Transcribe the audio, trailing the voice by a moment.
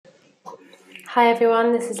Hi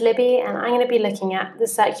everyone, this is Libby and I'm going to be looking at the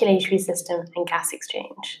circulatory system and gas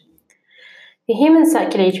exchange. The human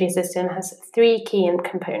circulatory system has three key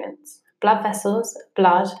components: blood vessels,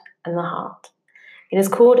 blood, and the heart. It is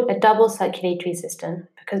called a double circulatory system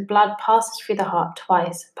because blood passes through the heart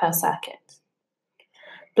twice per circuit.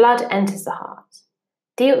 Blood enters the heart.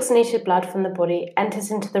 Deoxygenated blood from the body enters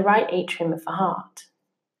into the right atrium of the heart.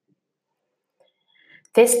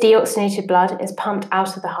 This deoxygenated blood is pumped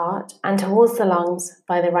out of the heart and towards the lungs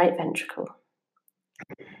by the right ventricle.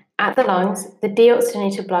 At the lungs, the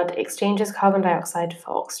deoxygenated blood exchanges carbon dioxide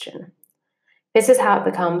for oxygen. This is how it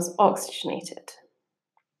becomes oxygenated.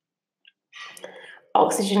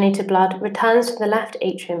 Oxygenated blood returns to the left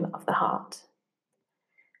atrium of the heart.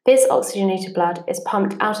 This oxygenated blood is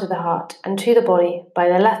pumped out of the heart and to the body by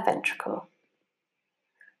the left ventricle.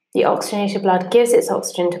 The oxygenated blood gives its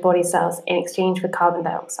oxygen to body cells in exchange for carbon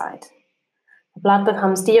dioxide. The blood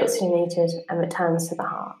becomes deoxygenated and returns to the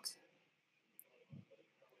heart.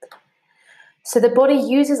 So the body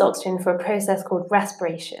uses oxygen for a process called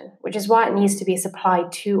respiration, which is why it needs to be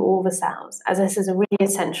supplied to all the cells, as this is a really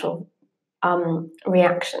essential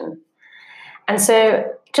reaction. And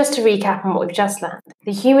so, just to recap on what we've just learned,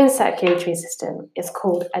 the human circulatory system is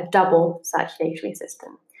called a double circulatory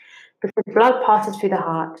system because blood passes through the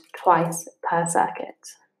heart twice per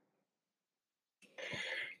circuit.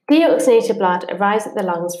 Deoxygenated blood arrives at the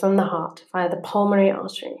lungs from the heart via the pulmonary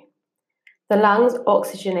artery. The lungs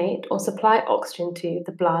oxygenate or supply oxygen to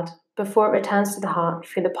the blood before it returns to the heart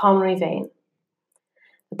through the pulmonary vein.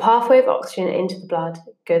 The pathway of oxygen into the blood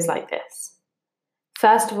goes like this.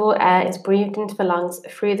 First of all, air is breathed into the lungs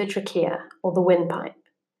through the trachea or the windpipe.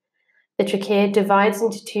 The trachea divides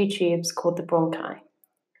into two tubes called the bronchi.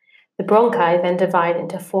 The bronchi then divide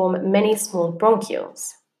to form many small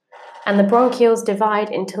bronchioles, and the bronchioles divide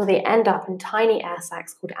until they end up in tiny air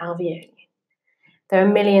sacs called alveoli. There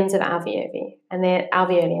are millions of alveoli, and they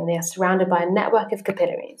are surrounded by a network of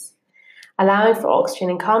capillaries, allowing for oxygen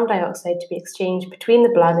and carbon dioxide to be exchanged between the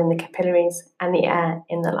blood in the capillaries and the air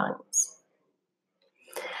in the lungs.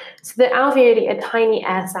 So the alveoli are tiny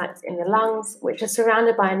air sacs in the lungs, which are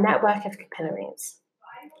surrounded by a network of capillaries.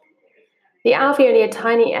 The alveoli are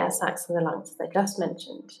tiny air sacs in the lungs, as I just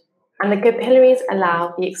mentioned, and the capillaries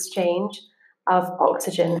allow the exchange of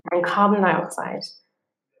oxygen and carbon dioxide.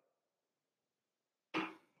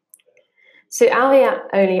 So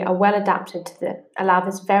alveoli are well adapted to allow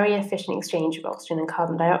this very efficient exchange of oxygen and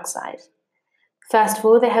carbon dioxide. First of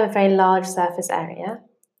all, they have a very large surface area.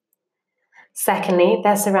 Secondly,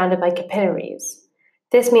 they're surrounded by capillaries.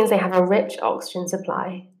 This means they have a rich oxygen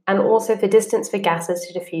supply, and also the distance for gases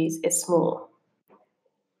to diffuse is small.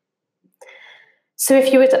 So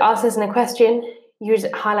if you were to ask this in a question, you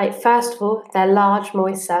would highlight first of all their large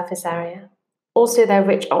moist surface area, also their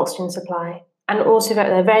rich oxygen supply, and also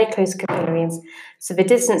their very close capillaries, so the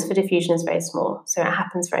distance for diffusion is very small, so it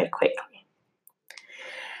happens very quickly.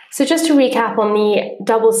 So just to recap on the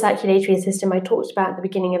double circulatory system I talked about at the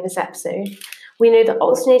beginning of this episode, we know that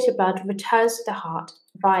oxygenated blood returns to the heart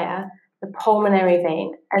via the pulmonary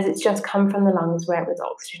vein, as it's just come from the lungs where it was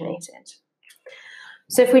oxygenated.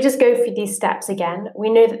 So if we just go through these steps again,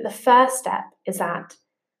 we know that the first step is that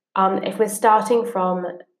if we're starting from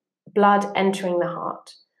blood entering the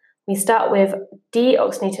heart, we start with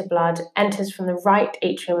deoxygenated blood enters from the right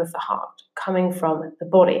atrium of the heart, coming from the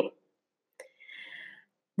body.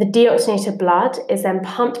 The deoxygenated blood is then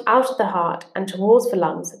pumped out of the heart and towards the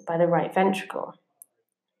lungs by the right ventricle.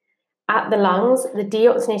 At the lungs, the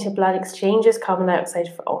deoxygenated blood exchanges carbon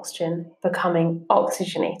dioxide for oxygen, becoming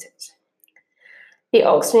oxygenated. The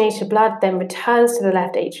oxygenated blood then returns to the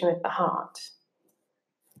left atrium of the heart.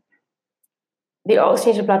 The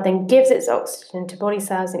oxygenated blood then gives its oxygen to body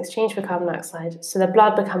cells in exchange for carbon dioxide, so the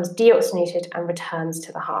blood becomes deoxygenated and returns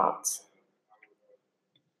to the heart.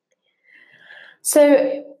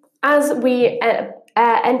 So as air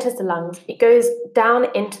enters the lungs, it goes down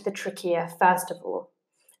into the trachea first of all.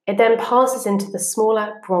 It then passes into the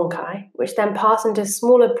smaller bronchi, which then pass into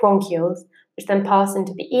smaller bronchioles, which then pass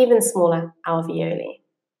into the even smaller alveoli.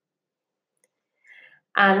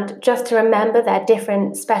 And just to remember their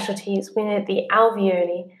different specialties, we know that the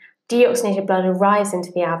alveoli, deoxygenated blood arrives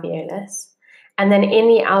into the alveolus, and then in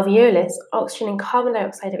the alveolus, oxygen and carbon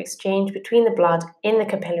dioxide are exchanged between the blood in the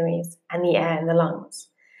capillaries and the air in the lungs.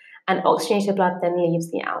 And oxygenated blood then leaves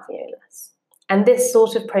the alveolus. And this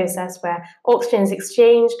sort of process where oxygen is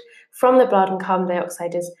exchanged from the blood and carbon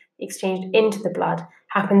dioxide is exchanged into the blood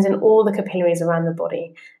happens in all the capillaries around the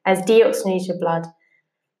body, as deoxygenated blood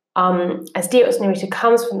as deoxygenated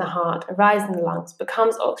comes from the heart, arises in the lungs,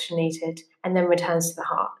 becomes oxygenated, and then returns to the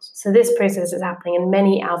heart. So this process is happening in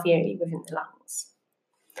many alveoli within the lungs.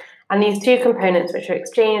 And these two components which are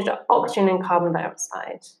exchanged are oxygen and carbon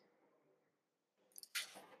dioxide.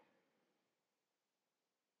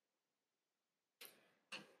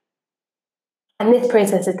 And this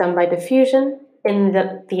process is done by diffusion in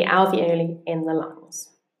the alveoli in the lungs.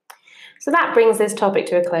 So that brings this topic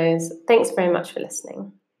to a close. Thanks very much for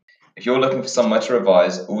listening. If you're looking for somewhere to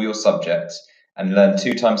revise all your subjects and learn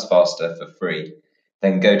 2 times faster for free,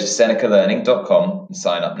 then go to senecalearning.com and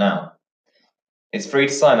sign up now. It's free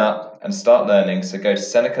to sign up and start learning, so go to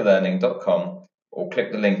senecalearning.com or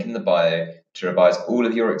click the link in the bio to revise all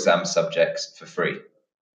of your exam subjects for free.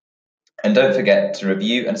 And don't forget to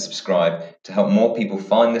review and subscribe to help more people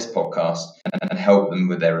find this podcast and help them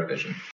with their revision.